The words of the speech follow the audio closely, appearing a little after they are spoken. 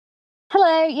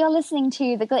Hello, you're listening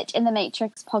to the Glitch in the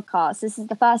Matrix podcast. This is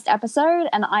the first episode,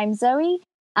 and I'm Zoe,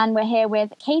 and we're here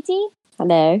with Katie.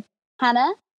 Hello.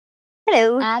 Hannah.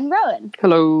 Hello. And Rowan.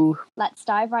 Hello. Let's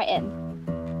dive right in.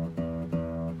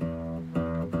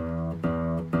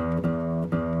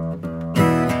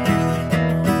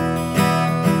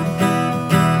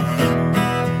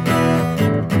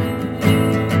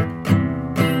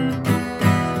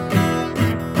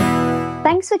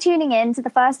 Thanks for tuning in to the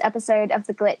first episode of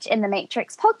the Glitch in the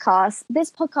Matrix podcast.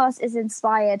 This podcast is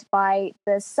inspired by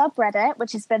the subreddit,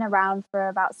 which has been around for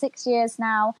about 6 years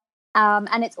now.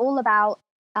 And it's all about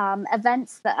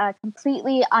events that are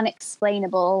completely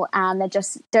unexplainable and they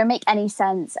just don't make any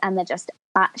sense and they're just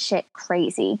batshit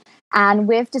crazy. And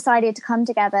we've decided to come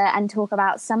together and talk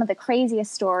about some of the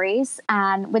craziest stories.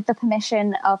 And with the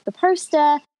permission of the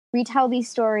poster, retell these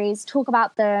stories, talk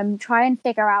about them, try and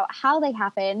figure out how they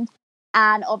happened,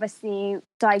 and obviously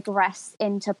digress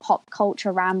into pop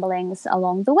culture ramblings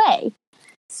along the way.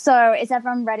 So is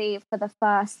everyone ready for the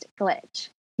first glitch?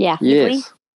 Yeah.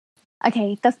 Yes.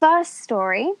 Okay, the first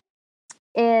story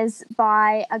is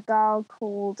by a girl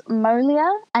called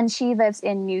Molia, and she lives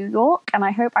in New York, and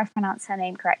I hope I've pronounced her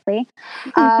name correctly.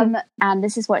 And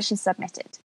this is what she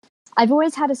submitted. I've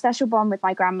always had a special bond with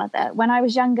my grandmother. When I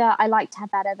was younger, I liked her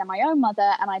better than my own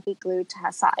mother, and I'd be glued to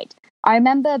her side. I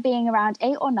remember being around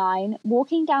 8 or 9,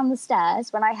 walking down the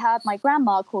stairs when I heard my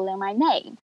grandma calling my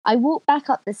name. I walked back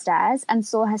up the stairs and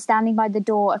saw her standing by the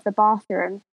door of the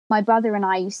bathroom my brother and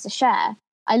I used to share.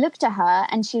 I looked at her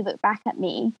and she looked back at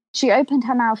me. She opened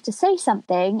her mouth to say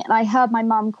something, and I heard my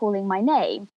mum calling my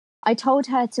name. I told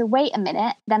her to wait a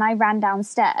minute, then I ran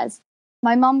downstairs.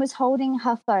 My mum was holding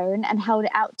her phone and held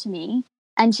it out to me,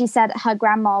 and she said her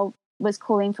grandma was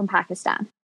calling from Pakistan.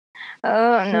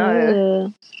 Oh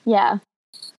no. Yeah.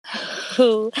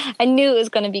 I knew it was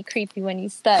going to be creepy when you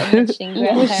started mentioning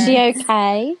grandparents. Was she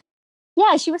okay?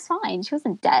 Yeah, she was fine. She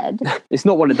wasn't dead. It's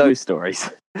not one of those stories.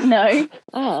 No.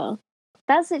 Oh.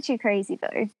 That's literally crazy,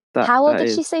 though. How old that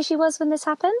did she is. say she was when this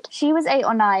happened? She was 8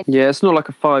 or 9. Yeah, it's not like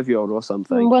a 5-year-old or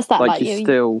something. What's that like? you're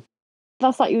still.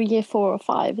 That's like your year 4 or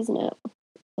 5, isn't it?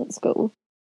 At school.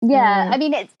 Yeah, Mm. I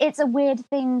mean, it's a weird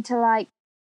thing to, like,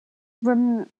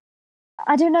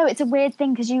 I don't know, it's a weird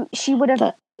thing because she would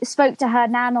have spoke to her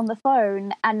nan on the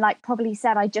phone and, like, probably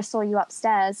said, I just saw you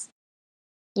upstairs.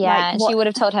 Yeah, Like, and what- she would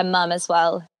have told her mum as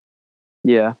well.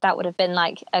 Yeah. That would have been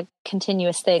like a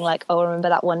continuous thing. Like, oh, remember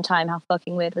that one time? How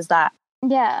fucking weird was that?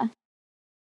 Yeah.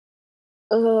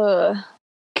 Ugh.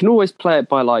 Can always play it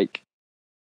by like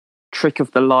trick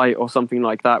of the light or something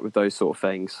like that with those sort of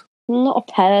things. Not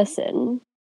a person.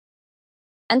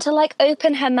 And to like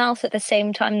open her mouth at the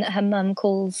same time that her mum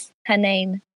calls her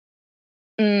name.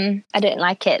 I don't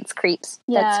like it. It's creeps.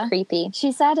 Yeah. That's creepy.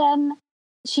 She said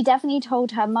she definitely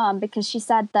told her mum because she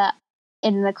said that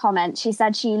in the comment, she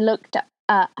said she looked at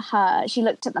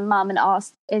the mum and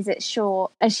asked, is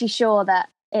she sure that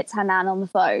it's her nan on the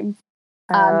phone?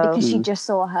 Because she just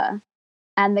saw her.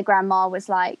 And the grandma was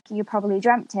like, you probably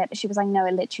dreamt it. But she was like, no,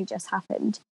 it literally just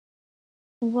happened.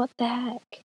 What the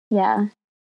heck? Yeah.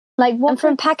 Like, what? And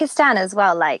from Pakistan as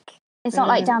well, like, It's not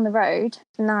like down the road.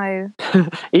 no.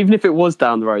 Even if it was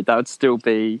down the road, that would still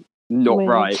be not Weird.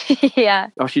 right. Yeah.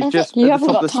 Oh, she's If just. You at the haven't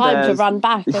top got of the time to stairs. run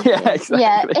back. have Yeah, you? exactly.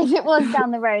 Yeah, if it was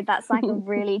down the road, that's like a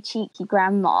really cheeky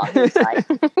grandma who's like,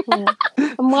 Yeah.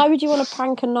 And why would you want to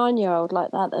prank a 9-year-old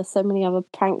like that? There's so many other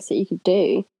pranks that you could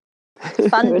do.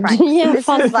 Fun pranks. Yeah, This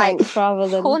fun is like pranks rather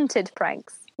than. haunted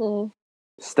pranks. Yeah.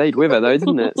 Stayed with her though,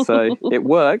 didn't it? So it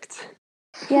worked.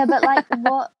 yeah, but like,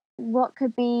 what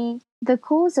could be the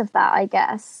cause of that? I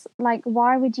guess, like,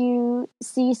 why would you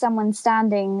see someone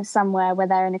standing somewhere where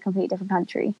they're in a completely different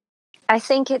country? I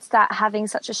think it's that having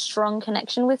such a strong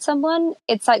connection with someone.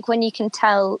 It's like when you can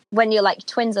tell, when you're like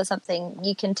twins or something,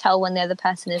 you can tell when the other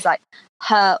person is like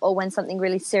hurt or when something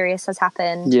really serious has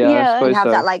happened. Yeah, Yeah. I suppose You have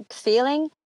so. that like feeling.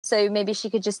 So maybe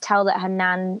she could just tell that her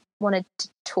nan wanted to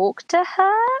talk to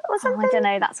her or Oh, something. I don't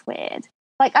know. That's weird.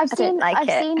 Like I've I don't like I've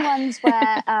it. seen ones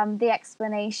where the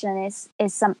explanation is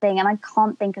something, and I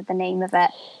can't think of the name of it,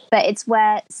 but it's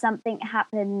where something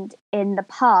happened in the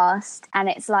past, and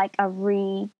it's like I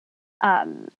literally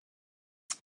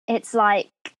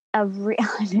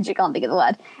can't think of the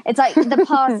word. It's like the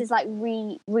past is like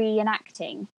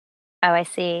reenacting. Oh, I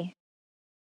see.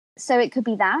 So it could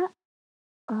be that.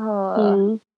 Oh,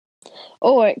 Mm.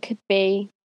 Or it could be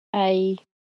an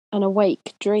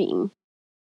awake dream.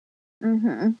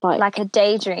 Mm-hmm. like a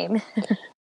daydream.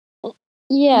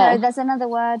 Yeah, No, there's another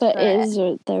word. but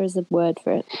for there is a word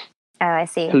for it. Oh, I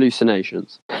see.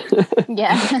 Hallucinations.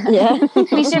 Yeah. Yeah.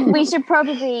 we should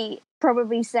probably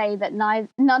say that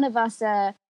none of us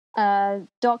are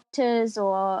doctors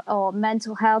or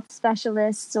mental health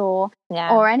specialists or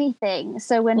Yeah. anything.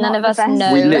 So we're None not of the us best.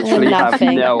 know. We literally have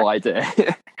Nothing. no idea.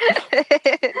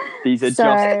 These are So-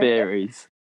 just theories.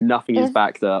 Nothing is If-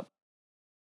 backed up.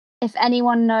 If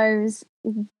anyone knows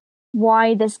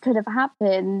why this could have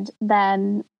happened,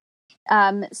 then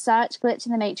search Glitch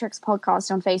in the Matrix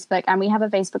podcast on Facebook, and we have a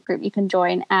Facebook group you can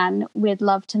join, and we'd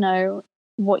love to know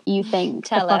what you think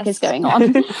Tell the fuck us. is going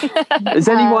on. Has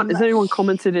anyone Um,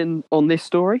 commented on this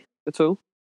story at all?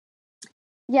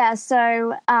 Yeah,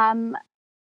 so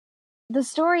the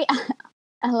story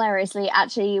hilariously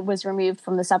actually was removed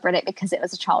from the subreddit because it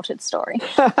was a childhood story.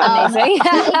 Amazing.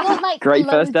 It got, like, Great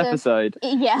loads first of- episode.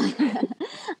 Yeah.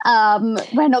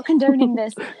 We're not condoning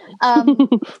this.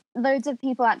 Loads of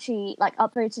people actually like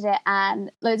upvoted it,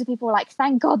 and loads of people were like,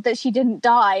 thank God that she didn't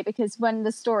die, because when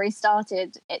the story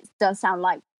started, it does sound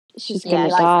like she's gonna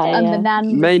like, die, and yeah. the nan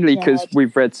was Mainly because dead.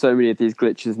 we've read so many of these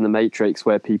glitches in the Matrix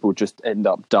where people just end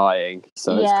up dying.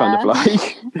 So it's kind of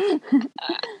like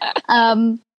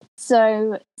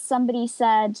So somebody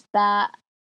said that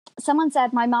someone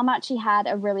said my mum actually had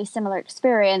a really similar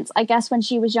experience. I guess when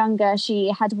she was younger,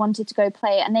 she had wanted to go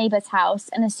play at a neighbour's house,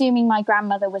 and assuming my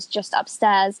grandmother was just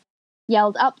upstairs,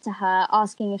 yelled up to her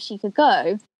asking if she could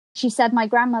go. She said my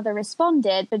grandmother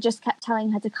responded, but just kept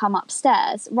telling her to come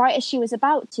upstairs. Right as she was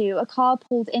about to, a car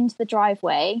pulled into the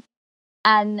driveway,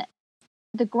 and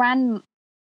the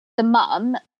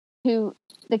mum, who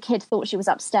the kid thought she was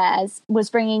upstairs, was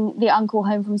bringing the uncle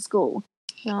home from school.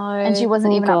 No. And she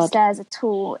wasn't Oh, even God. upstairs at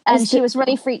all. And Is she the- was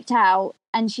really freaked out,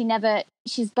 and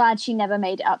she's glad she never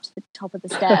made it up to the top of the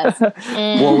stairs.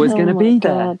 what was going to Oh be my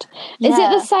there? God. Is it Yeah.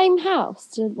 the same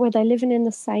house? Were they living in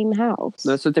the same house?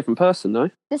 No, it's a different person, no?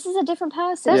 This is a different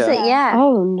person. That's it, yeah.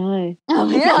 Oh no. Oh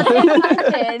my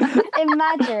Yeah. God,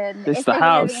 imagine. It's if the they were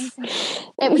house. living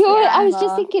in It was the I was just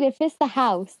grandma. thinking, if it's the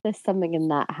house, there's something in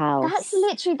that house. That's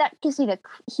literally, that gives me the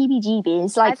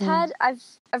heebie-jeebies. Like,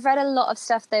 I've read a lot of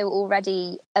stuff though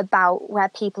already about where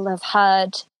people have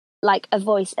heard like a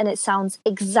voice and it sounds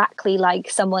exactly like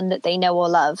someone that they know or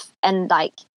love. And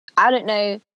like, I don't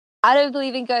know, I don't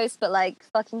believe in ghosts, but like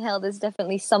fucking hell, there's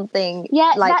definitely something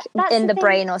Yeah, like that's in the the thing.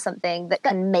 brain or something that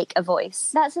can make a voice.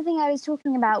 that's the thing I was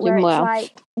talking about, where it's Well.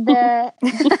 like the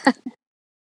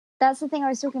that's the thing I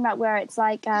was talking about, where it's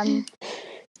like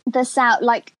the sound,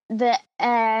 like the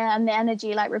air and the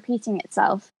energy like repeating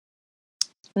itself.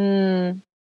 Mm.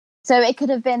 So it could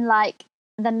have been like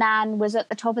the nan was at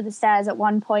the top of the stairs at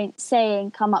one point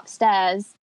saying come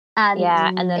upstairs, and Yeah,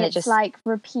 and then it it's just like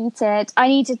repeated. I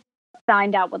need to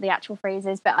find out what the actual phrase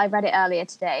is, but I read it earlier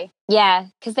today. Yeah,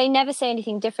 because they never say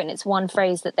anything different. It's one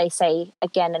phrase that they say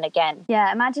again and again.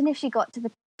 Yeah, imagine if she got to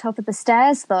the top of the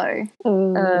stairs though.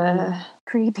 Oh.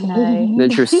 Creepy. No. Then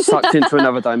she was sucked into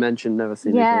another dimension, never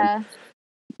seen again. Yeah.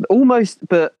 Almost,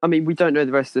 but I mean, we don't know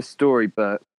the rest of the story,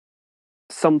 but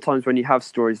sometimes when you have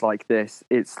stories like this,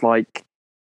 it's like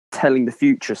telling the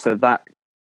future, so that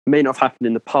may not have happened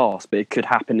in the past, but it could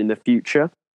happen in the future.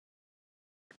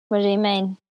 What do you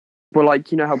mean? Well,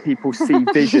 like, you know how people see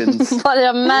visions, What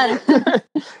a man.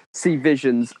 see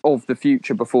visions of the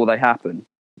future before they happen.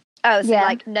 Oh, so Yeah.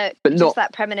 like no, But just not-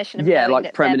 that premonition of Yeah, knowing like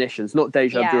that premonitions, not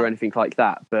deja vu Yeah. or anything like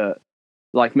that, but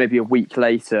like maybe a week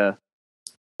later,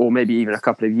 or maybe even a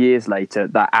couple of years later,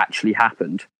 that actually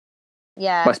happened.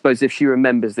 Yeah. But I suppose if she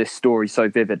remembers this story so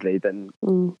vividly, then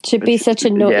She'd be such a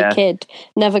naughty Yeah. kid,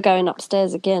 never going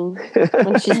upstairs again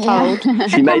when she's told.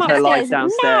 she made Come her life upstairs.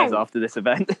 downstairs No. after this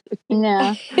event.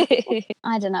 No,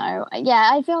 I don't know. Yeah,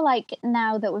 I feel like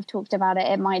now that we've talked about it,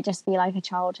 it might just be like a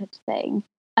childhood thing.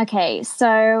 Okay,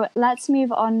 so let's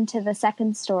move on to the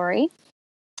second story.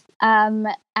 And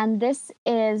this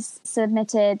is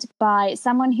submitted by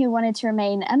someone who wanted to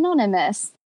remain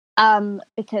anonymous,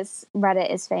 because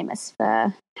Reddit is famous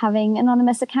for having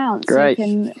anonymous accounts. Great. So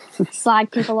you can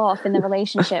slag people off in the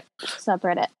relationship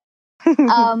subreddit.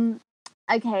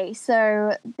 Okay,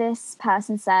 so this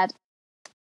person said,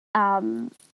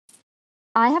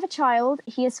 I have a child,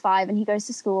 he is 5 and he goes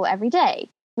to school every day.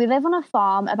 We live on a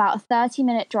farm about a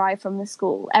 30-minute drive from the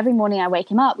school. Every morning I wake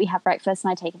him up, we have breakfast,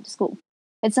 and I take him to school.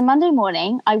 It's a Monday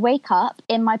morning. I wake up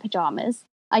in my pajamas.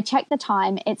 I check the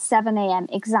time. It's 7 a.m.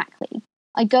 exactly.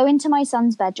 I go into my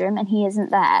son's bedroom and he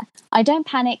isn't there. I don't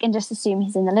panic and just assume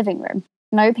he's in the living room.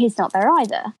 Nope, he's not there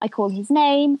either. I call his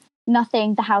name.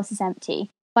 Nothing. The house is empty.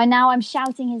 By now I'm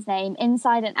shouting his name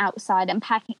inside and outside and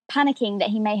panicking that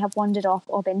he may have wandered off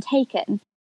or been taken.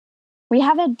 We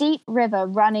have a deep river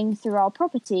running through our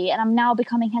property, and I'm now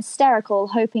becoming hysterical,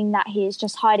 hoping that he is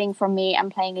just hiding from me and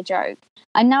playing a joke.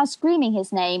 I'm now screaming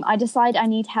his name. I decide I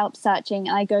need help searching,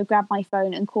 and I go grab my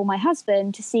phone and call my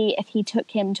husband to see if he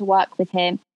took him to work with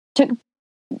him took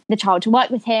the child to work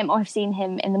with him or have seen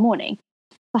him in the morning.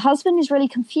 The husband is really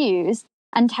confused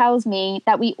and tells me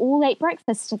that we all ate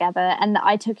breakfast together and that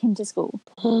I took him to school.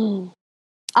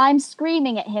 I'm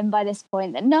screaming at him by this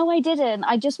point that no, I didn't.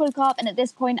 I just woke up, and at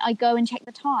this point I go and check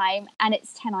the time and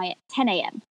it's 10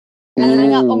 a.m. I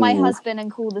hang up on my husband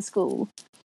and call the school.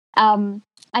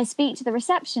 I speak to the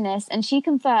receptionist and she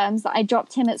confirms that I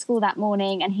dropped him at school that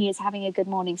morning and he is having a good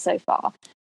morning so far.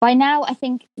 By now, I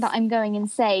think that I'm going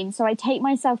insane, so I take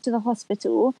myself to the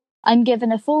hospital. I'm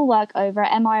given a full workover,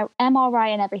 MRI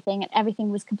and everything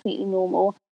was completely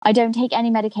normal. I don't take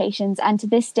any medications, and to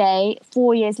this day,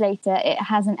 4 years later, it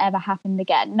hasn't ever happened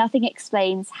again. Nothing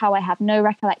explains how I have no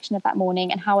recollection of that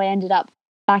morning and how I ended up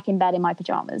back in bed in my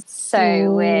pajamas.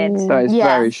 So weird. That is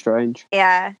very strange.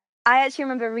 Yeah. I actually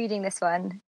remember reading this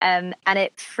one, and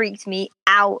it freaked me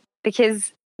out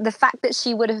because the fact that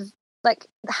she would have like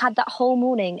had that whole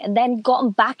morning and then gotten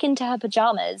back into her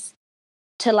pajamas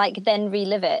to like then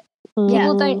relive it.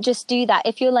 People don't just do that.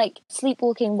 If you're like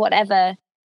sleepwalking, whatever,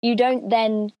 you don't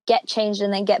then get changed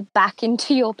and then get back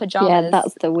into your pajamas. Yeah,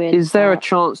 that's the weird Is there a part.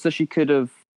 chance that she could have,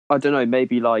 I don't know,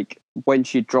 maybe like when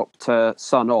she dropped her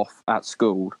son off at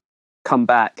school, come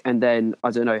back and then, I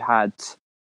don't know, had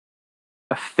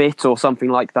a fit or something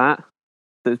like that?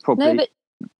 That's probably... No,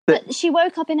 but she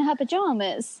woke up in her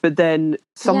pajamas. But then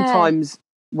sometimes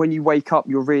when you wake up,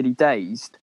 you're really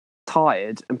dazed,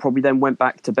 tired, and probably then went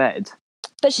back to bed.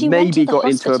 But she maybe went to the got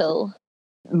hospital.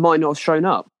 Might not have shown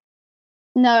up.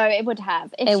 No, it would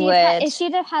have. If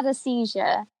she'd have had a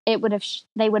seizure, it would have.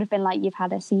 They would have been like, "You've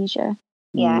had a seizure."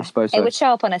 Yeah, I suppose so. It would show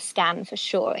up on a scan for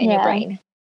sure in your brain.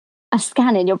 A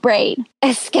scan in your brain.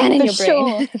 A scan in your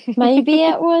brain. Sure. Maybe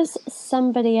it was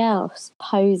somebody else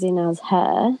posing as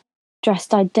her,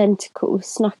 dressed identical,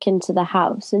 snuck into the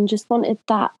house and just wanted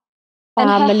that And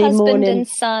her family husband morning. and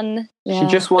son. Yeah. She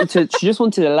just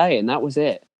wanted a lay in. That was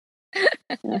it.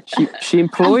 She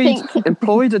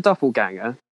employed a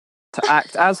doppelganger to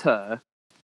act as her,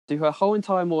 do her whole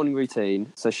entire morning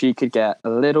routine, so she could get a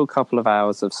little couple of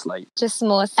hours of sleep, Just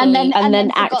more sleep. and then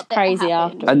forgot act that it crazy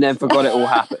happened. after. and then forgot it all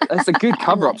happened. It's a good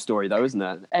cover-up story, though, isn't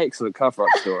it? An excellent cover-up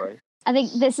story. I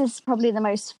think this is probably the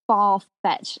most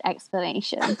far-fetched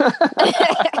explanation.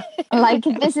 Like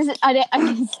this is.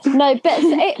 No, but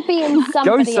it being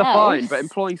somebody Ghosts are else. fine, but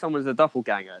employing someone as a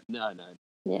doppelganger, no.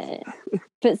 Yeah,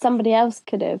 but somebody else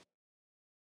could have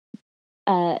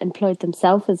employed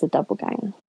themselves as a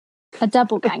doppelganger. A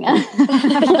doppelganger.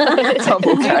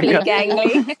 Doppelganger.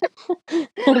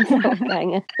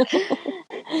 Doppelganger.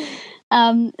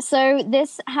 So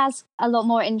this has a lot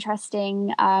more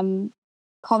interesting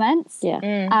comments.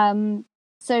 Yeah.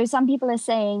 So some people are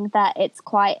saying that it's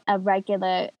quite a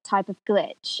regular type of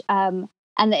glitch, and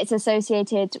that it's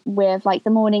associated with like the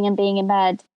morning and being in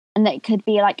bed, and that it could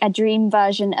be like a dream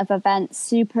version of events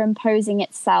superimposing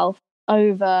itself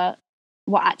over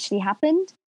what actually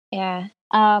happened. Yeah.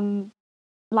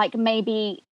 Like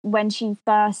maybe when she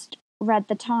first read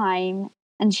the time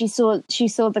and she saw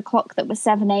the clock that was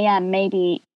 7 a.m.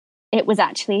 maybe it was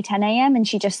actually 10 a.m. and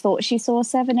she just thought she saw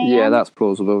 7 a.m. Yeah, that's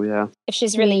plausible, yeah. If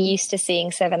she's really used to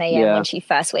seeing 7 a.m. Yeah. when she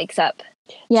first wakes up.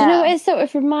 Do you know what it sort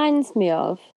of reminds me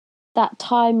of? That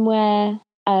time where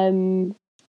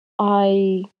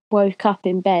I woke up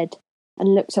in bed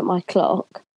and looked at my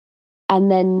clock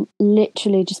and then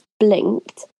literally just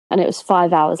blinked and it was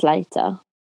 5 hours later.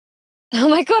 Oh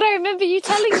my God, I remember you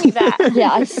telling me that.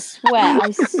 Yeah, I swear,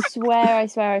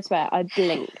 I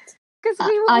blinked. Because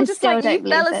we were I all just still like, don't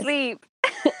you fell believe this. asleep.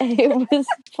 It was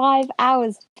 5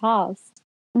 hours past.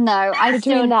 No, I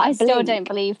still blink. don't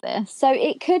believe this. So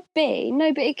it could be,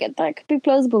 that could be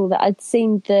plausible that I'd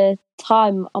seen the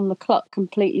time on the clock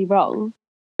completely wrong.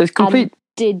 And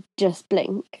did just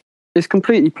blink. It's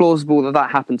completely plausible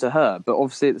that happened to her, but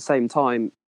obviously at the same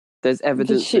time, there's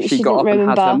evidence that she got up and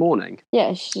had her morning.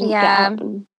 Yeah, she didn't get up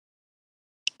and...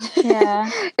 Yeah.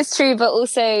 It's true, but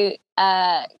also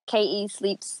Katie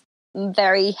sleeps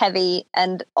very heavy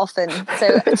and often.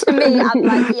 So to me, I'm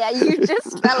like, yeah, you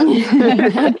just fell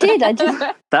asleep. I did.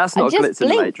 That's not a just glitch in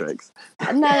the blinked. Matrix.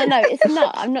 No, it's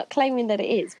not. I'm not claiming that it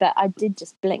is, but I did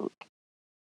just blink.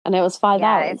 And it was 5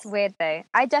 hours. Yeah, it's weird though.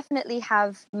 I definitely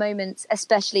have moments,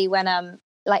 especially when I'm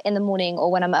like in the morning or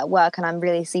when I'm at work and I'm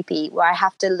really sleepy, where I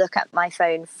have to look at my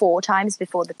phone 4 times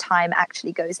before the time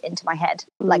actually goes into my head.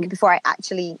 Like before I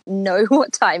actually know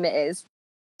what time it is.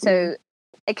 So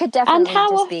it could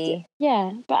definitely be.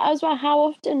 Yeah, but as well, how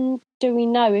often do we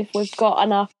know if we've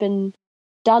gotten up and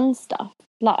done stuff?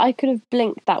 Like I could have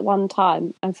blinked that one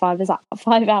time and 5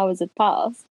 hours had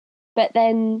passed. But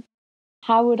then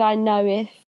how would I know if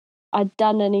I'd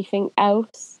done anything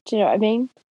else? Do you know what I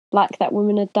mean? Like that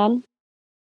woman had done.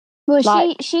 Well,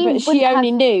 Like, she but she wouldn't have-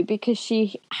 only knew because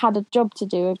she had a job to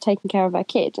do of taking care of her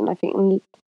kid, and I think,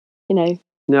 you know,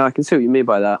 No, I can see what you mean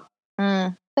by that.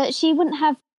 Mm. but she wouldn't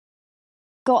have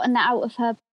gotten out of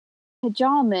her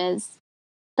pajamas.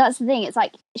 That's the thing. It's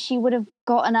like she would have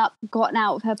gotten out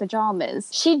of her pajamas.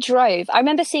 She drove. I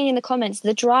remember seeing in the comments,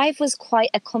 the drive was quite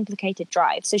a complicated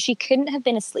drive. So she couldn't have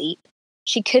been asleep.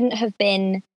 She couldn't have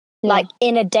been like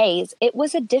in a daze. It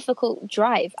was a difficult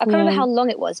drive. I can't remember how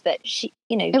long it was, but she,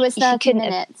 you know, It was she 30 couldn't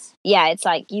have- minutes. yeah, it's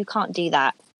like you can't do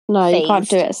that. no, you can't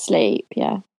do Phased. it asleep.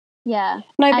 Yeah. Yeah.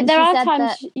 No, but And there she are said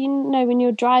times, you know, when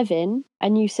you're driving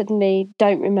and you suddenly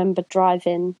don't remember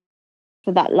driving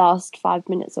for that last 5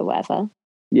 minutes or whatever.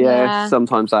 Yeah, Yeah.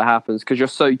 sometimes that happens because you're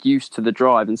so used to the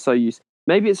drive and so used.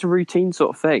 Maybe it's a routine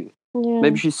sort of thing. Yeah.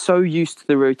 Maybe she's so used to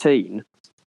the routine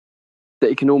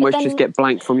that it can almost then- just get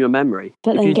blanked from your memory.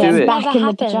 But if then you get do it, back Never in the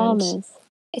happened. pajamas.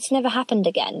 It's never happened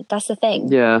again. That's the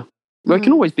thing. yeah. Well, it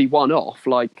can Mm. always be one off.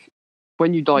 Like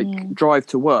when you drive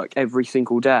to work every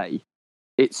single day,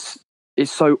 it's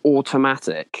so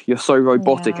automatic. You're so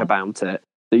robotic Yeah. about it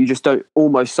that you just don't.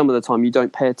 Almost some of the time, you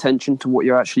don't pay attention to what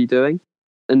you're actually doing,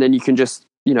 and then you can just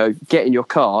get in your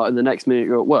car, and the next minute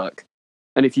you're at work.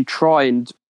 And if you try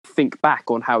and think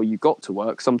back on how you got to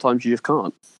work, sometimes you just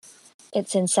can't.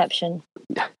 It's Inception.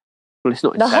 Well, it's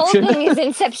not The whole Inception. thing is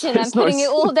Inception. I'm It's not putting it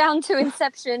Ince- all down to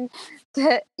Inception.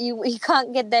 That you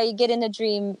can't get there. You get in a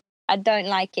dream. I don't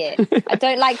like it. I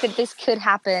don't like that this could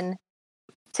happen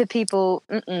to people.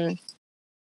 Mm-mm.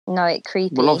 No, it's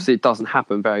creepy. Well, obviously, it doesn't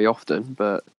happen very often,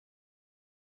 but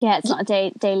Yeah, it's not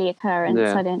a daily occurrence,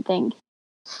 Yeah. I don't think.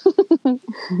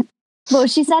 Well,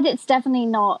 she said it's definitely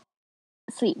not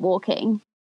sleepwalking.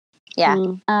 Yeah.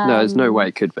 Mm. no, there's no way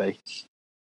it could be.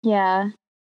 Yeah.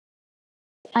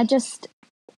 I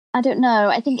don't know.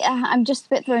 I think I'm just a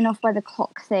bit thrown off by the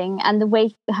clock thing and the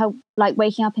way her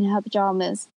waking up in her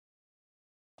pajamas.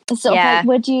 It's sort of Yeah. like,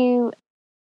 would you?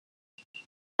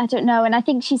 I don't know. And I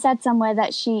think she said somewhere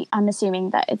that I'm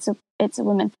assuming that it's a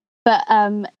woman, but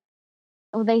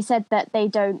well, they said that they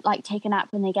don't take a nap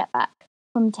when they get back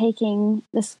from taking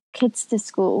the kids to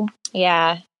school.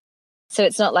 Yeah. So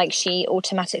it's not like she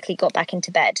automatically got back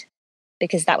into bed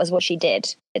because that was what she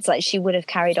did. It's like she would have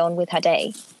carried on with her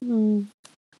day. Mm.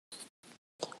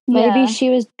 Maybe Yeah. she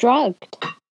was drugged.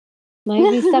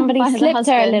 Maybe somebody By the slipped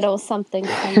her a husband. little something of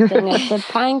the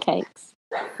pancakes.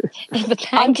 The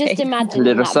I'm just pancakes. imagining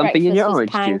Little that something in breakfast your was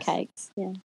orange juice. pancakes.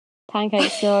 Yeah,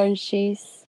 pancakes, orange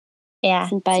juice, Yeah.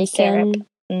 some some syrup. bacon.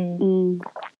 Mm, Mm.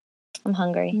 I'm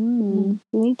hungry.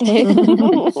 Me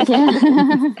too.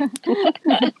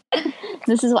 Yeah.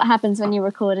 This is what happens when you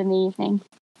record in the evening.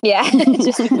 Yeah.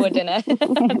 Just before dinner.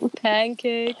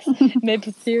 Pancakes,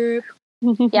 maple syrup.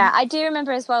 Yeah, I do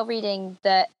remember as well reading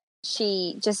that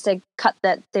she, just to cut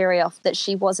that theory off, that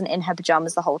she wasn't in her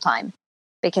pajamas the whole time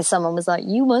because someone was like,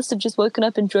 you must have just woken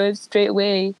up and drove straight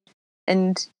away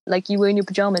and you were in your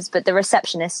pajamas. But the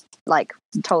receptionist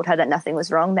told her that nothing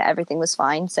was wrong, that everything was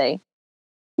fine. So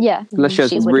Yeah. Unless she has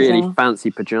She would've really done. fancy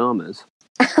pajamas.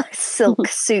 silk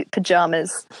suit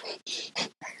pajamas.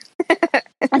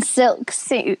 A silk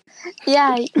suit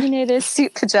Yeah, those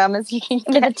suit pajamas you can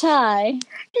with a get. tie.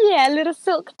 Yeah, a little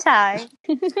silk tie.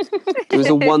 It was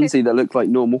a onesie that looked like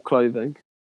normal clothing.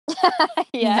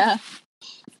 Yeah.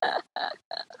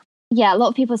 Yeah, a lot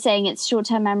of people saying it's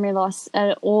short-term memory loss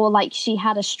or she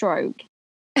had a stroke.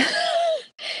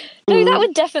 No, that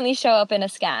would definitely show up in a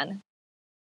scan.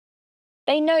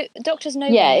 Doctors know.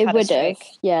 Yeah, when you've it had a would have.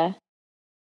 stroke. Yeah.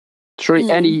 Surely Mm.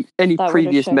 any That would've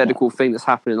previous showed medical thing that's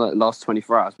happened in the last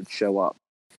 24 hours would show up.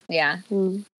 Yeah.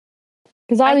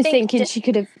 Because I I was think thinking she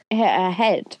could have hit her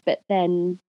head, but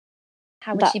then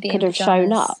How would that she be could in have shown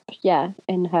pajamas? up. Yeah,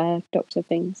 in her doctor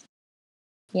things.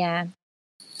 Yeah.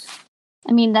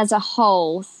 I mean, there's a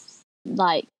whole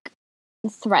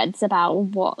threads about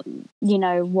what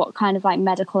kind of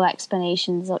medical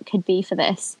explanations that could be for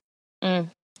this. Mm.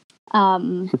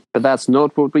 But that's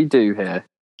not what we do here.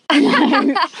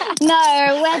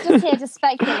 No, we're just here to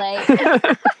speculate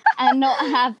and not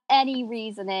have any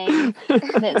reasoning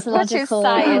that's Which is logical or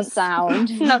science.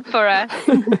 sound. Not for us.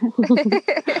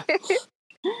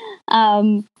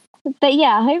 But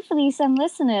yeah, hopefully some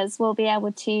listeners will be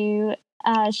able to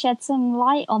shed some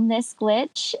light on this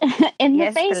glitch in the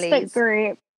Yes, Facebook please.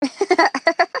 group.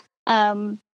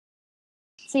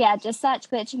 So yeah, just search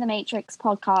Glitch in the Matrix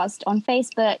podcast on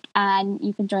Facebook and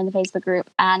you can join the Facebook group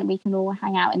and we can all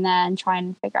hang out in there and try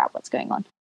and figure out what's going on.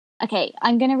 Okay,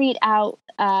 I'm going to read out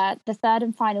the third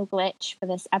and final glitch for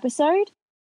this episode.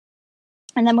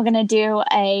 And then we're going to do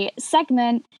a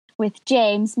segment with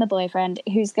James, my boyfriend,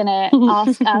 who's going to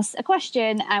ask us a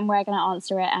question and we're going to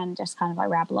answer it and just kind of like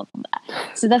rabble on from there.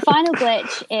 So the final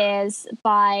glitch is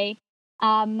by,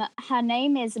 her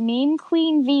name is Mean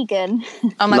Queen Vegan.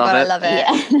 Oh my Love God, I it. love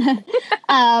it.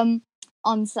 Yeah.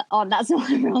 That's not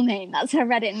her real name. That's her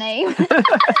Reddit name.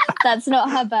 That's not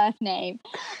her birth name.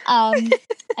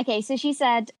 Okay, so she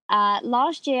said,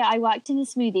 last year I worked in a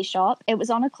smoothie shop. It was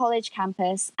on a college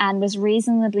campus and was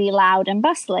reasonably loud and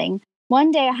bustling. One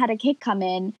day I had a kid come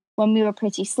in when we were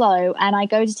pretty slow and I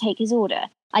go to take his order.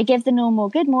 I give the normal,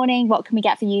 good morning, what can we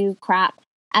get for you, crap.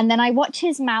 And then I watch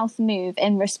his mouth move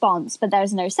in response, but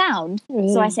there's no sound.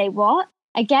 So I say, what?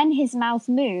 Again, his mouth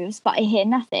moves, but I hear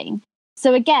nothing.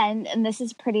 So again, and this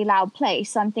is a pretty loud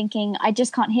place, so I'm thinking, I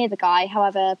just can't hear the guy.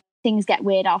 However, things get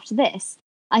weird after this.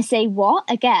 I say, what?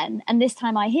 Again, and this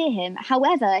time I hear him.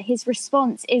 However, his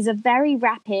response is a very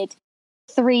rapid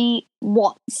 3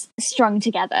 whats strung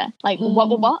together. Like,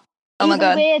 what? Oh my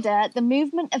God. Even weirder, the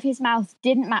movement of his mouth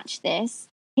didn't match this.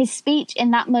 His speech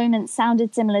in that moment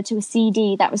sounded similar to a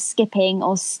CD that was skipping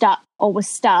or was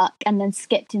stuck and then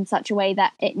skipped in such a way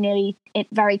that it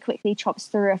very quickly chops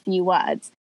through a few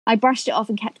words. I brushed it off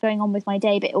and kept going on with my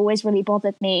day, but it always really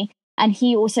bothered me. And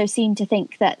he also seemed to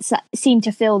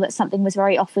feel that something was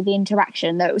very off with the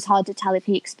interaction, though it was hard to tell if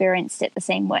he experienced it the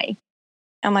same way.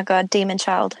 Oh my God, demon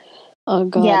child. Oh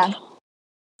God. Yeah.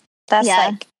 That's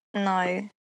Yeah. like, no.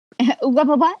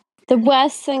 What? The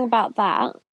worst thing about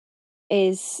that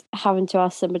is having to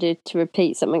ask somebody to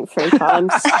repeat something 3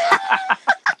 times.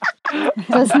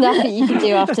 There's nothing you can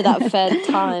do after that 3rd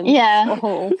time. Yeah.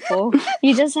 Awful.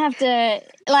 You just have to,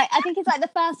 like, I think it's like the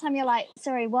first time you're like,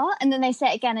 sorry, what? And then they say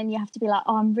it again and you have to be like,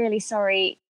 oh, I'm really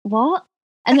sorry, what?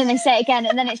 And then they say it again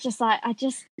and then it's just like,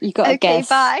 You got to Okay, guess.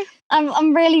 bye.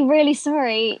 I'm really, really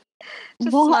sorry.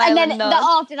 Just What? smile And then and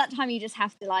nod. after that time you just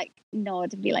have to like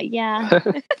nod and be like, yeah.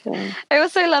 Yeah. I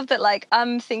also love that, like,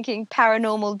 I'm thinking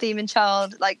paranormal demon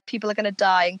child, like, people are going to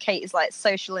die, and Kate is like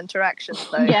social interaction.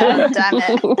 So, Yeah. God damn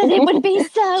it. But it would be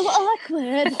so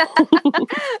awkward.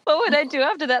 What would I do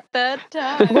after that 3rd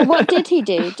time? Well, what did he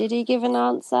do? Did he give an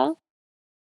answer?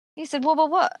 He said,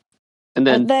 what? And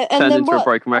then turned into a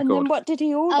broken And then record. what did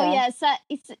he order? Oh yeah, so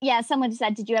someone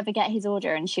said, did you ever get his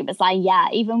order? And she was like, yeah,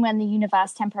 even when the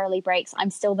universe temporarily breaks, I'm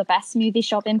still the best smoothie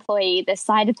shop employee this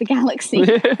side of the galaxy.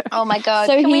 Oh my God.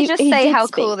 So Can we he- just he say did how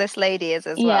speak. cool this lady is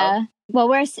as well? Yeah.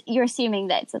 Well, you're assuming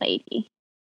that it's a lady.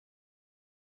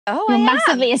 Oh, You're I am.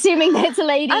 massively assuming that it's a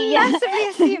lady. I'm yeah. massively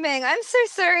assuming. I'm so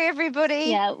sorry, everybody.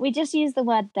 Yeah, we just use the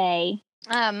word they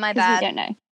My because bad. we don't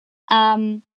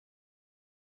know.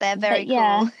 They're very but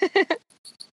yeah. cool.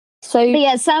 So But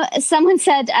yeah, someone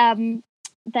said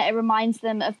that it reminds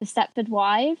them of the Stepford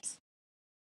Wives.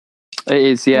 It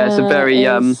is, yeah. It's a very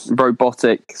it is.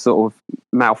 robotic sort of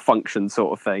malfunction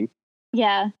sort of thing.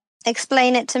 Yeah.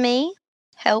 Explain it to me.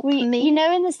 Help me. You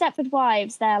know, in the Stepford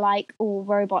Wives, they're like all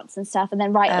robots and stuff, and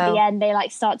then at the end, they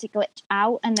like start to glitch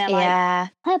out, and they're like, Yeah.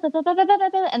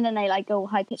 and then they like go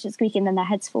high pitched and squeaky, and then their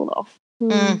heads fall off.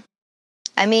 Mm.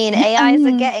 I mean, AIs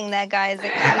are getting there, guys.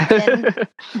 It could have been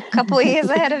a couple of years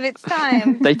ahead of its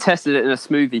time. They tested it in a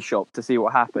smoothie shop to see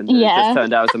what happened. And It Yeah. just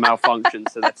turned out as a malfunction,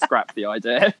 so they scrapped the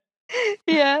idea.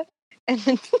 Yeah.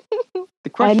 The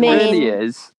question mean- really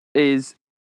is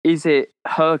it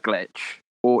her glitch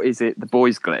or is it the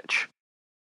boy's glitch?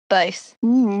 Both.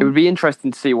 It would be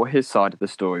interesting to see what his side of the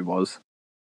story was.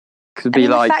 Because it'd I be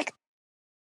mean, like,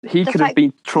 he the could have fact-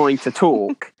 been trying to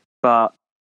talk, but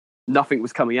nothing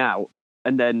was coming out.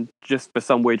 And then just for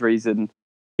some weird reason,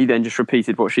 he then just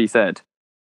repeated what she said.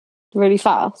 really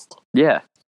fast, Yeah.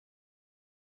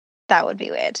 That would be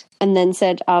weird. and then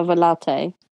said, "I have a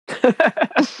latte." At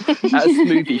a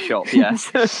smoothie shop,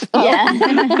 yes.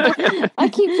 Yeah. I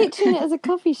keep picturing it as a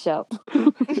coffee shop.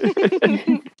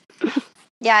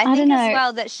 Yeah, I I think don't as know.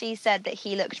 well that she said that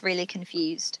he looked really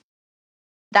confused.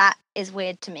 That is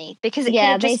weird to me because it could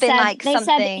Yeah, have just been like they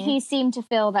something. said he seemed to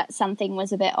feel that something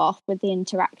was a bit off with the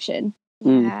interaction.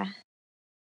 Mm. Yeah.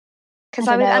 Because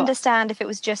I I would don't know. understand if it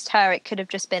was just her, it could have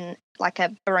just been like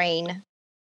a brain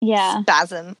Yeah.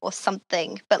 spasm or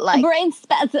something. But A like brain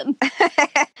spasm. a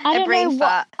I brain don't know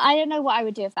fart. I don't know what I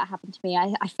would do if that happened to me.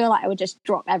 I feel like I would just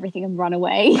drop everything and run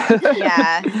away.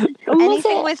 Yeah. And was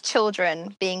Anything it- with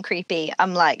children being creepy,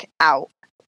 I'm like, out.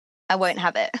 I won't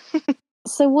have it.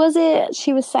 So was it?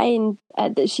 She was saying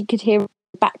that she could hear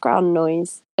background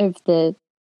noise of the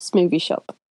smoothie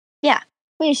shop.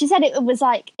 Well, yeah, she said it was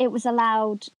like a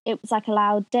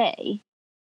loud day.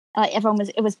 Like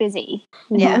it was busy.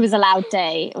 Yeah. It was a loud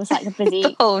day. It was like a busy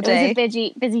The whole day. It was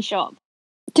a busy shop.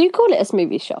 Do you call it a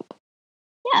smoothie shop?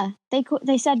 Yeah.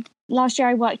 They said last year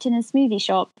I worked in a smoothie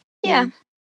shop. Yeah.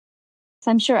 So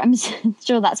I'm sure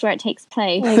that's where it takes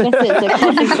place. I guess it's a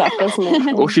coffee shop, isn't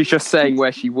it? Or she's just saying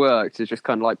where she works. It's just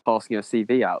kind of like passing her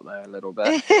CV out there a little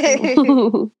bit.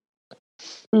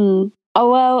 Mm.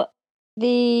 Oh, well,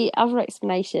 the other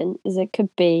explanation is it could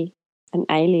be an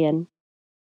alien.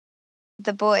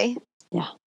 The boy. Yeah.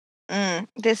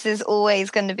 This is always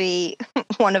going to be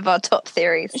one of our top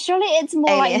theories. Surely it's more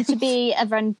likely Aliens. to be a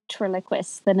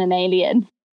ventriloquist than an alien.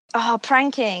 Oh,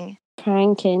 pranking.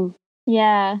 Pranking.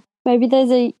 Yeah. Maybe there's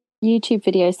a YouTube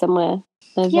video somewhere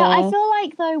of Yeah, I feel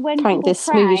like though when prank people this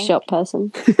smoothie shop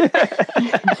person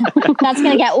that's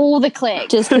going to get all the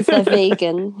clicks. just because they're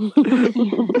vegan.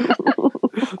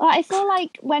 Well, I feel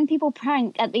like when people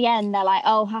prank at the end, they're like,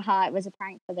 "Oh, haha, it was a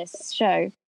prank for this show."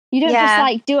 You don't just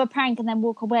like do a prank and then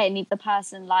walk away and leave the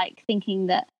person like thinking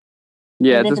that.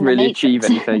 Yeah, live it doesn't in the really Matrix. achieve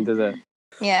anything, does it?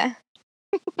 Yeah.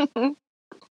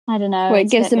 I don't know. Well, it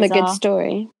it's a gives bit them a good bizarre.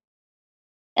 story.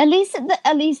 At least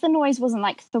the noise wasn't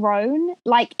like thrown.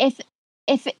 Like if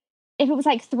it was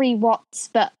like 3 watts,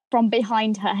 but from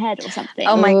behind her head or something.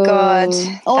 Oh my God.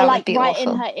 Or That like would be right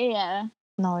awful. in her ear.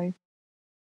 No.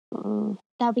 Mm.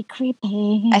 That'd be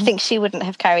creepy. I think she wouldn't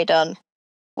have carried on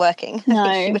working. I No.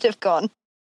 think she would have gone.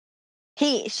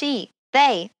 He, she,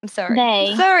 they. I'm sorry.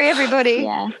 They. Sorry, everybody.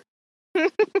 Yeah.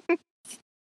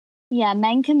 Yeah,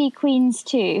 men can be queens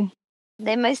too.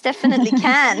 They most definitely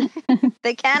can.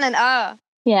 They can and are.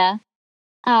 Yeah.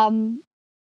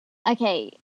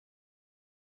 Okay.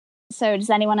 So does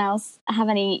anyone else have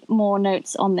any more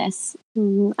notes on this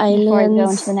before I go on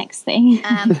Aliens. to the next thing?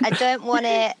 I don't want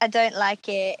it. I don't like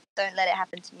it. Don't let it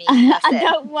happen to me. That's I it.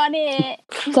 don't want it.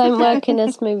 Don't work in a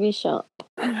smoothie shop.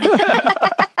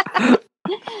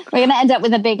 We're going to end up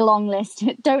with a big long list.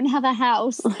 Don't have a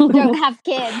house. Don't have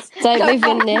kids. Don't live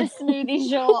in work a this. smoothie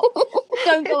shop.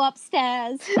 Don't go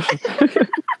upstairs.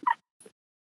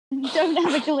 Don't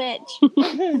have a glitch.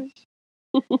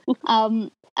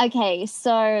 Okay,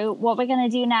 so what we're going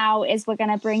to do now is we're going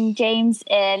to bring James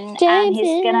in, and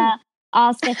he's going to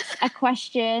ask us a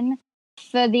question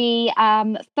for the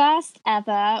first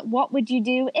ever What Would You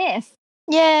Do If?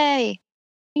 Yay.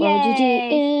 What would you do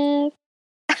Yay. if?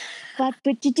 What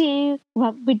would you do?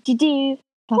 What would you do?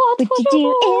 What would you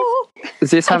do if?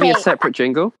 Is this having a Okay. separate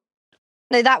jingle?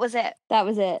 No, that was it. That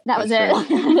was it. That was I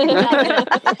it.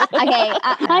 Okay,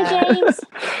 hi James.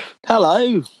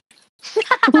 Hello.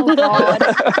 Oh God.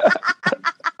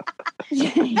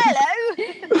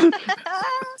 Hello.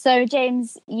 So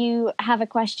James, you have a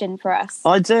question for us.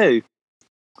 I do.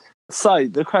 So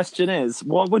the question is,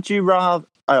 what would you rather?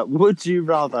 Would you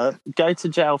rather go to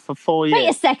jail for 4 Wait a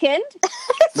years? second.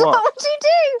 What What? would you do?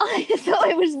 I thought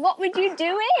it was what would you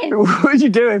do if? What would you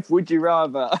do if would you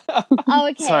rather? Oh,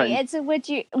 okay. Sorry. It's a would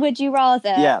you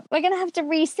rather. Yeah. We're gonna have to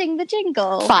re-sing the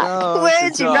jingle. Fuck. Oh,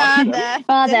 Would you rather?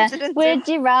 Rather. Dun, dun, dun, Would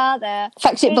you rather?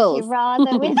 Fuck shit Would balls. you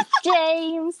rather with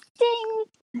James? Ding.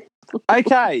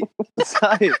 Okay.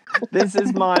 So this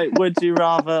is my would you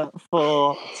rather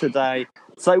for today.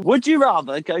 So would you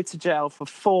rather go to jail for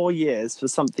 4 years for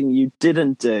something you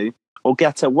didn't do, or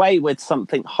get away with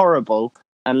something horrible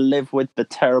and live with the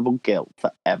terrible guilt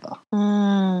forever?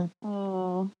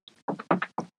 Oh.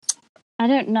 I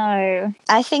don't know.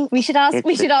 I think We should ask. It's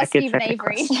We should a ask tricky Stephen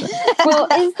Avery. Well,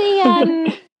 is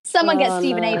the Someone get Oh,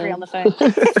 Stephen no. Avery on the phone.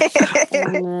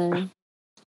 oh, no.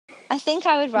 I think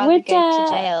I would rather Would, go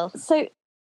to jail. So,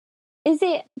 is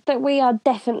it that we are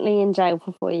definitely in jail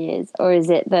for 4 years, or is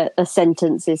it that a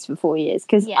sentence is for 4 years?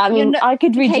 Because Yeah, I you're mean, not- I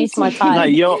could reduce my Katie. time. No,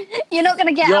 you're You're not going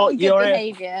to get You're- out with good you're-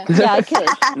 behaviour. Yeah, I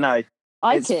could. no.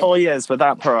 I It's could. 4 years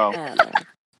without parole. Oh, no.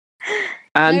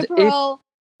 And No if parole.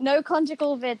 No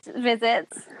conjugal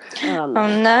visits. Oh, no.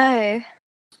 Oh no.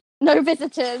 No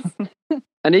visitors.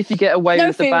 if you get away No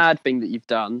with the food. bad thing that you've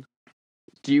done,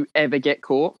 do you ever get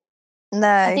caught? No.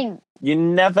 I think You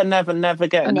never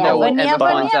get And No, no caught, one ever never,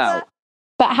 finds never. out.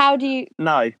 But how do you?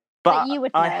 No, But but you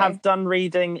would I know. have done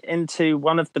reading into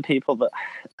one of the people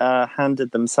that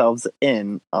handed themselves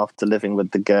in after living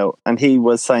with the girl, and he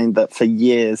was saying that for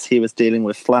years he was dealing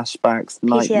with flashbacks,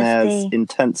 nightmares, PTSD.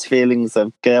 intense feelings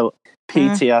of guilt,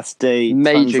 PTSD,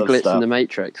 Major tons of glitch stuff. in the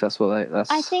Matrix. That's what they.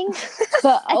 That's I think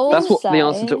But also, that's what the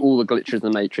answer to all the glitches in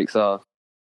the Matrix are.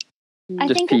 I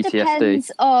Just think it PTSD.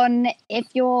 depends on if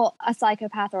you're a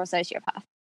psychopath or a sociopath.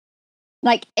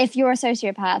 Like if you're a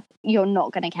sociopath, you're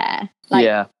not going to care. Like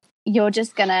Yeah, you're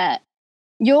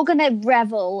gonna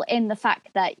revel in the fact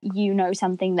that you know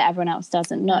something that everyone else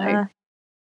doesn't know. Uh,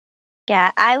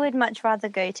 yeah, I would much rather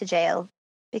go to jail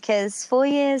because 4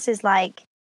 years is like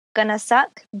gonna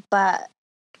suck, but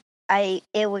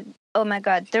it would. Oh my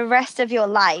god, the rest of your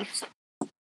life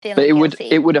feeling but guilty.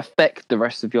 it would affect the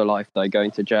rest of your life though.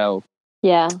 Going to jail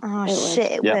Yeah. Oh It would.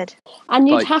 shit, it Yeah. would. And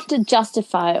you'd Like- have to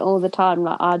justify it all the time,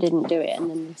 like, I didn't do it, and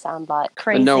then you sound like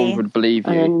Crazy. And no one would believe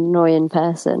an you. annoying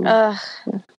person. Ugh.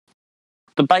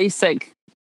 The basic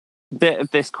bit of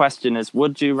this question is: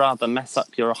 would you rather mess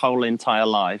up your whole entire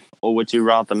life, or would you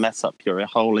rather mess up your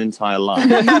whole entire life?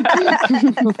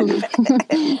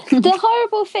 The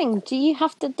horrible thing, do you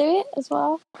have to do it as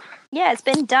well? Yeah, it's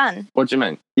been done. What do you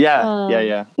mean?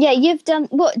 Yeah. Yeah, you've done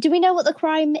what? Do we know what the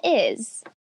crime is?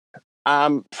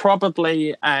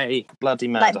 Probably a bloody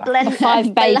murder. Like blend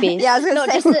 5 babies. Yeah, I was gonna Not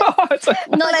say just not just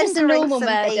a blendering normal some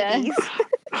murder. babies.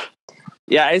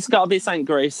 Yeah, it's got to be something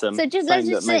gruesome. So just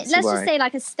something let's that makes you just worry. say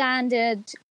like a standard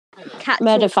cat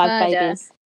Murder talk 5 murder.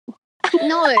 babies.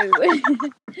 No.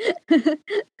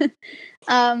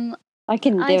 I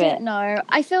couldn't do I it. don't know.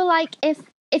 I feel like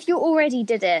if you already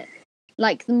did it,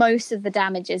 like most of the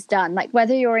damage is done. Like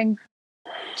whether you're in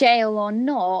jail or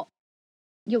not,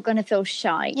 you're gonna feel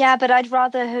shy. Yeah, but I'd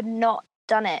rather have not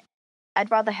done it.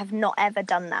 I'd rather have not ever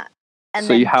done that. And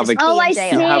So then you have just a- be Oh, in I jail.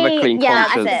 see. You have a clean Yeah,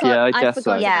 conscience. that's it. Yeah, I I guess so.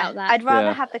 forgot Yeah, about that. I'd rather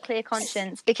Yeah. have the clear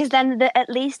conscience because then at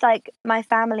least like my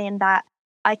family and that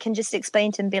I can just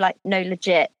explain to them and be like, no,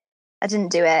 legit, I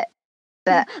didn't do it.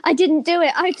 But I didn't do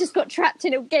it. I just got trapped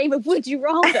in a game of Would You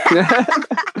Rather.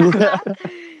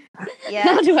 yeah,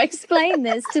 How do I explain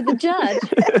this to the judge?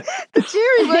 the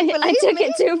jury won't I believe took me.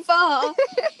 it too far.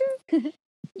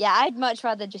 Yeah, I'd much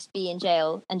rather just be in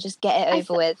jail and just get it I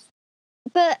over with.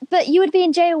 But you would be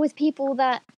in jail with people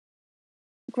that,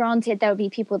 granted, there would be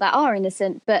people that are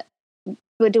innocent, but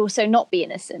would also not be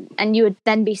innocent, and you would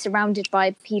then be surrounded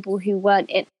by people who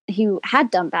who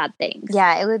had done bad things.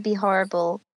 Yeah, it would be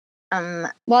horrible.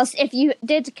 Whilst if you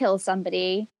did kill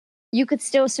somebody, you could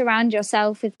still surround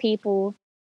yourself with people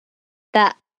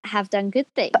that have done good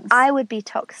things. But I would be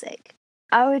toxic.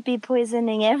 I would be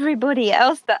poisoning everybody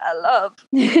else that I love.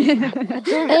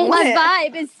 My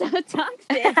vibe is so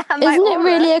toxic. My Isn't it aura.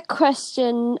 really a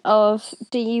question of,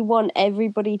 do you want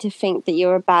everybody to think that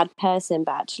you're a bad person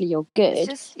but actually you're It's good?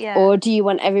 just, yeah. Or do you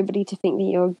want everybody to think that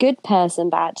you're a good person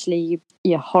but actually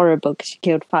you're horrible because you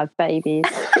killed 5 babies?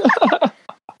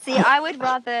 See, I would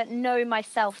rather know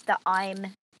myself that I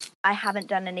haven't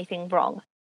done anything wrong.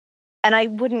 And I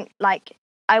wouldn't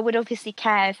I would obviously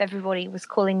care if everybody was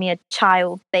calling me a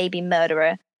child baby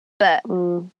murderer, but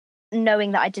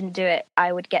knowing that I didn't do it,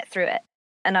 I would get through it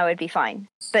and I would be fine.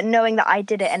 But knowing that I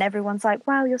did it and everyone's like,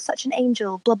 wow, you're such an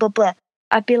angel, blah, blah, blah.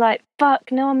 I'd be like, fuck,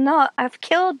 no, I'm not. I've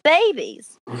killed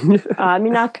babies. I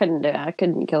mean, I couldn't do it. I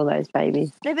couldn't kill those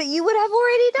babies. No, but you would have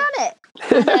already done it.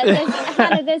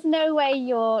 Hannah, there's no way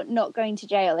you're not going to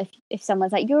jail if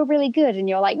someone's like, you're really good, and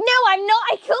you're like, no, I'm not.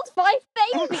 I killed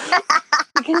 5 babies.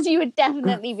 Because you would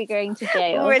definitely be going to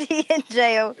jail. Already in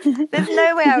jail. There's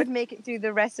no way I would make it through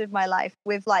the rest of my life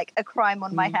with like a crime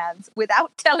on my hands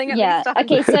without telling at Yeah. least 100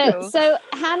 Okay. people. So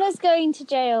Hannah's going to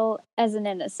jail as an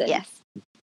innocent. Yes.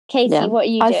 Katie, Yeah. what are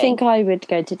you I doing? think I would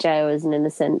go to jail as an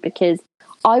innocent because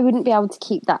I wouldn't be able to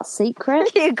keep that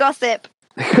secret. You gossip.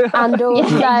 And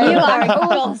also, Yeah, you are a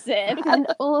gossip. and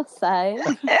also,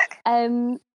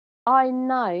 I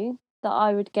know that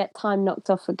I would get time knocked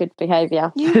off for good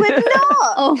behaviour. You would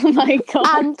not. Oh my god.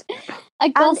 And a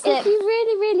And gossip. if you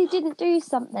really, really didn't do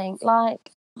something,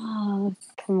 like, oh,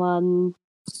 come on,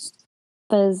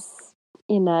 there's,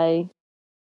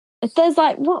 if there's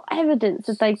like, what evidence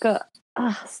have they got?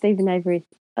 Stephen Avery.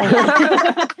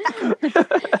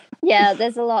 Yeah,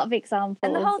 there's a lot of examples.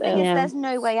 And the whole thing of- is there's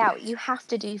no way out. You have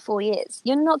to do 4 years.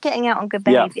 You're not getting out on good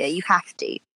behaviour. You have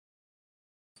to.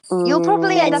 You'll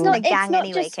probably Yeah, end it's up in not, a gang it's not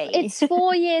anyway, just, Katie. it's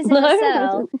 4 years in No. a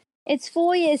cell. It's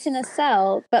 4 years in a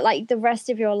cell, but like the rest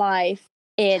of your life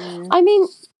in I mean,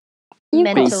 you've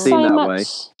Mental. got Being so seen that much. way.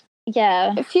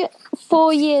 yeah. If you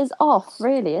 4 years off,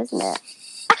 really, isn't it?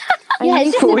 And Yeah, you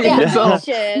it's just can a bit get- years off.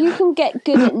 action. You can get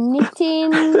good at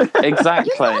knitting.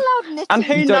 Exactly. You're not allowed knitting. And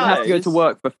who You don't have to go knows? to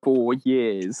work for 4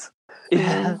 years.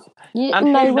 Yeah. You,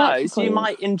 And no who work knows? for You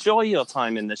might enjoy your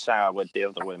time in the shower with the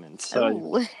other women. So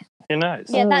Ooh. who knows?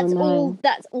 Yeah, Oh, that's no. all.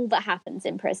 That's all that happens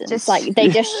in prison. Just- It's like they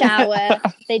just shower,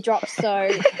 they drop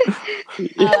soap.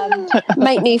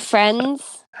 make new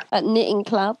friends at knitting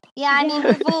club. Yeah, I mean,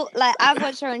 we've all, I've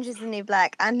watched Orange is the New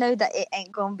Black. I know that it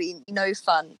ain't gonna be no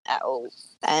fun at all.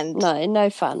 And No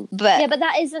fun. but Yeah, but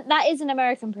that is an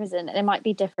American prison, and it might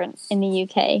be different in the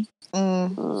UK.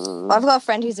 well, I've got a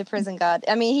friend who's a prison guard.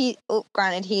 I mean,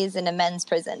 granted, he is in a men's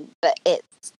prison, but it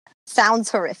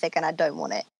sounds horrific, and I don't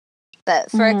want it.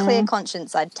 But for a clear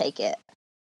conscience, I'd take it.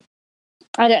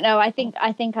 I don't know. I think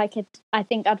I could. I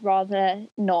think I'd rather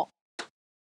not.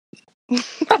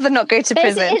 Rather not go to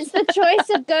prison. It's the choice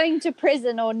of going to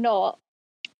prison or not,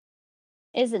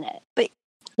 isn't it?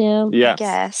 Yeah. Yeah. I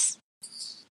guess.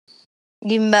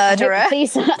 You I murderer.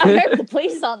 hope the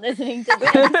police aren't listening to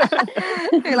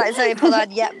this. You're like Zoe Pollard,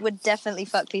 would definitely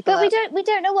fuck people But up. we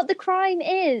don't know what the crime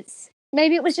is.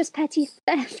 Maybe it was just petty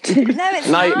theft. No, it's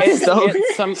No, not.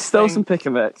 it's something. Stole some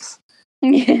Pick-a-Mix.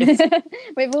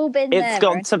 We've all been there. It's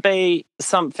got to be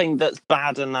something that's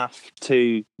bad enough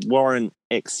to warrant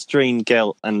extreme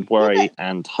guilt and worry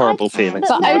and horrible feelings.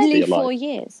 but for the rest of only your life. 4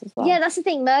 years as well. Yeah, that's the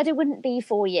thing. Murder wouldn't be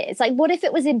 4 years. Like, what if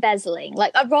it was embezzling?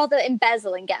 Like, I'd rather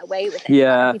embezzle and get away with it.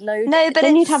 Yeah. That'd be loads. No, but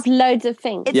then you'd it's- have loads of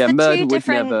things. It's Yeah, the murder two would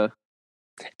different. never.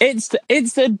 It's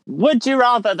a would you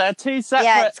rather? They're two separate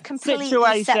Yeah, it's completely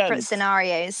situations. separate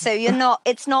scenarios. So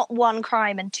it's not one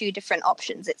crime and two different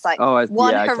options. It's like Oh,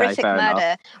 one yeah, okay, horrific fair enough.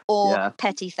 murder or Yeah.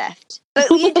 petty theft. But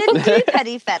you didn't do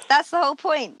petty theft. That's the whole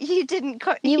point. You didn't.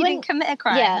 You didn't wouldn't- commit a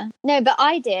crime. Yeah. No, but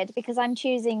I did because I'm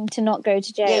choosing to not go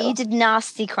to jail. Yeah, you did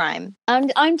nasty crime.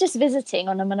 I'm just visiting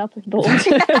on a Monopoly board.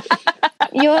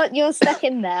 You're stuck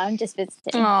in there. I'm just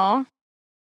visiting. Aw.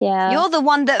 Yeah. You're the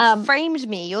one that Um, framed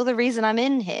me. You're the reason I'm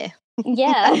in here.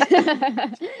 Yeah.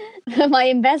 Am I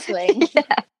embezzling?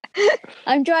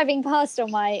 I'm driving past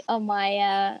in my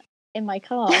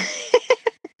car.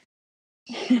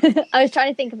 I was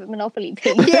trying to think of a Monopoly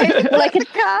piece. Yeah.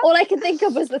 All I could think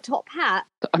of was the top hat.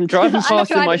 I'm driving I'm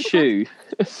past in my driving shoe.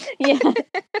 Yeah.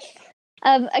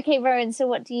 Okay, Rowan, so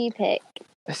what do you pick?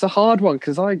 It's a hard one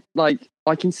because I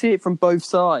can see it from both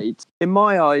sides. In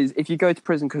my eyes, if you go to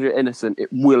prison because you're innocent, it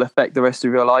will affect the rest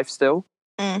of your life still.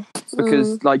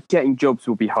 Because like getting jobs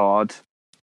will be hard.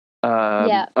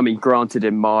 Yeah. I mean, granted,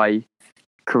 in my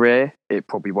career, it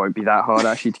probably won't be that hard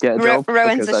actually to get a job.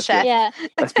 Rowan's because a chef. Yeah.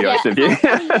 Let's be honest with you.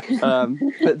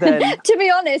 But then, To be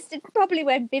honest, it probably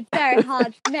won't be very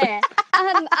hard for me.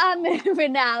 I'm a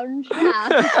renowned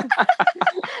chef.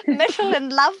 Michelin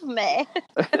love me.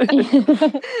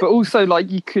 but also like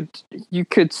you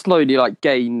could slowly like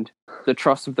gain the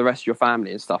trust of the rest of your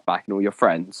family and stuff back and all your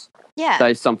friends. Yeah.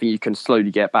 That is something you can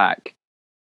slowly get back.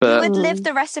 You But would live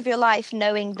the rest of your life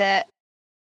knowing that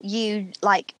you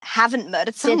like haven't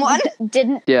murdered someone.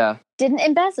 Didn't yeah,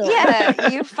 embezzle. Yeah,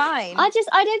 you're fine. I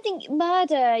don't think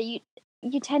murder.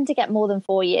 You tend to get more than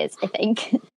 4 years. I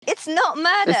think. It's not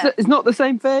murder. it's not the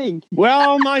same thing.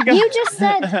 Well, my God. You just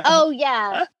said, "Oh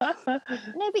yeah." No,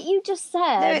 but you just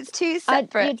said. No, it's two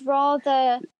separate. You'd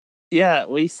rather. Yeah,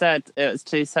 we said it was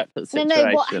two separate situations.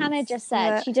 No. What Hannah just said.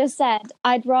 Yeah. She just said,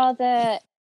 "I'd rather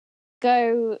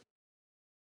go."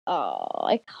 Oh,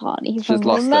 I can't even She's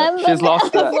lost it. remember. She's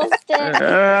lost I've it. lost it. She's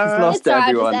lost It's all right,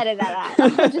 everyone. I'll just edit that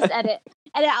out. I'll just edit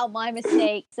out my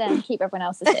mistakes and keep everyone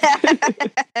else's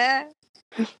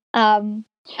in.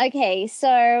 Okay, so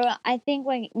I think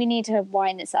we need to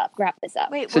wind this up, wrap this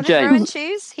up. Wait, So what did Rowan James,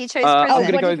 choose? He chose I'm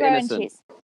prison. gonna go what with did Rowan innocent. choose?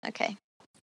 Okay.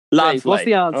 Lovely. James, what's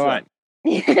the answer? All right.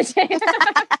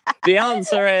 The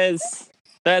answer is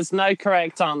there's no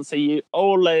correct answer. You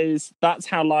all lose. That's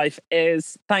how life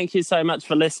is. Thank you so much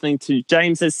for listening to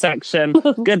James's section.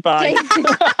 Goodbye. He's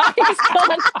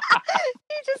gone.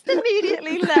 He just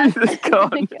immediately left. It's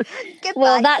gone. Goodbye.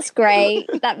 Well, that's great.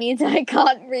 That means I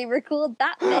can't re-record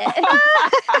that bit.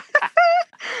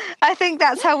 I think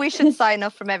that's how we should sign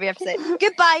off from every episode.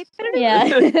 Goodbye. Yeah.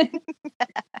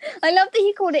 I love that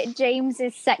he called it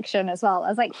James's section as well. I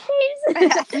was like,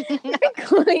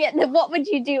 calling it the what would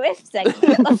you do if section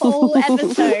the whole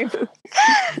episode.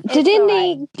 Didn't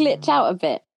It's he glitch out a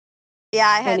bit Yeah,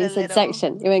 I heard when he a said little.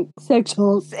 section? He went,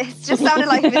 sexual. It just sounded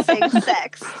like he was saying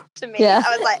sex to me. Yeah.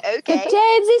 I was like, okay.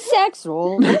 James is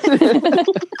sexual.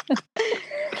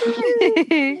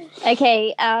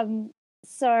 Okay,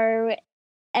 so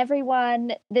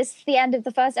everyone, this is the end of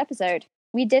the first episode.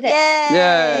 We did it.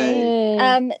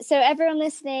 Yay. So everyone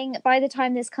listening, by the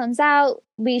time this comes out,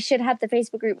 we should have the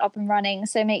Facebook group up and running.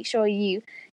 So make sure you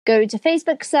go to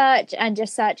Facebook search and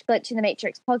just search Glitch in the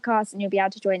Matrix podcast and you'll be able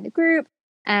to join the group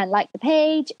and like the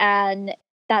page. And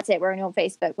that's it. We're only on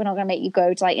Facebook. We're not going to make you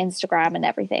go to like Instagram and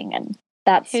everything. And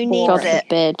that's Who needs boring. God it?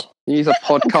 forbid. Use a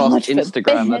podcast God Instagram.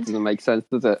 That forbid. doesn't make sense,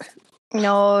 does it?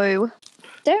 No.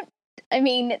 I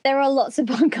mean, there are lots of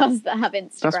podcasts that have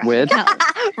Instagram. That's weird. accounts.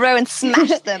 Rowan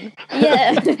smashed them.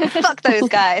 Yeah. Fuck those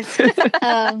guys.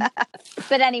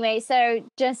 But anyway, so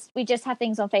we just have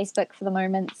things on Facebook for the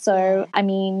moment. So I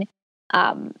mean,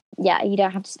 yeah, you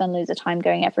don't have to spend loads of time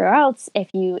going everywhere else. If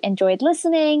you enjoyed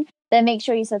listening, then make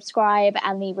sure you subscribe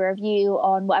and leave a review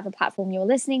on whatever platform you're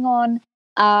listening on.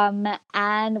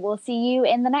 And we'll see you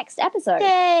in the next episode.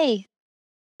 Yay.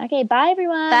 Okay, bye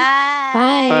everyone. Bye.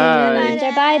 Bye. Bye.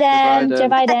 Joe Biden. Biden. Joe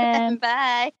Biden.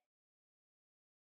 Bye.